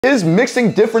Is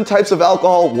mixing different types of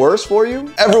alcohol worse for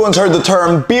you? Everyone's heard the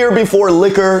term beer before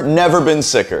liquor, never been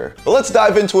sicker. But let's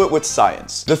dive into it with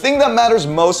science. The thing that matters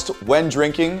most when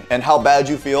drinking and how bad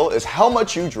you feel is how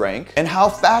much you drank and how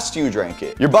fast you drank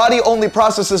it. Your body only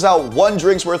processes out 1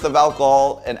 drink's worth of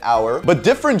alcohol an hour, but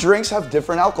different drinks have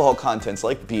different alcohol contents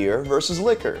like beer versus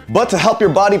liquor. But to help your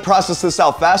body process this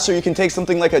out faster, you can take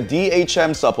something like a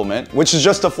DHM supplement, which is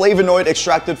just a flavonoid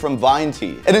extracted from vine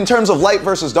tea. And in terms of light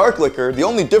versus dark liquor, the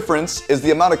only difference is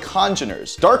the amount of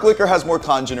congeners. Dark liquor has more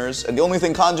congeners, and the only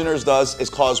thing congeners does is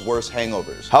cause worse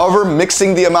hangovers. However,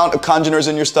 mixing the amount of congeners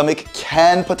in your stomach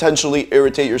can potentially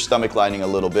irritate your stomach lining a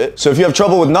little bit. So if you have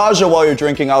trouble with nausea while you're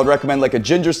drinking, I would recommend like a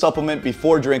ginger supplement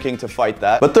before drinking to fight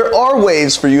that. But there are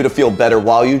ways for you to feel better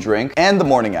while you drink and the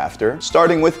morning after,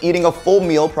 starting with eating a full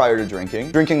meal prior to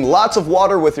drinking lots of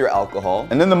water with your alcohol,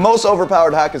 and then the most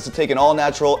overpowered hack is to take an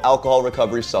all-natural alcohol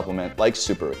recovery supplement like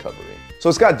Super Recovery. So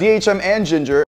it's got DHM and ginger.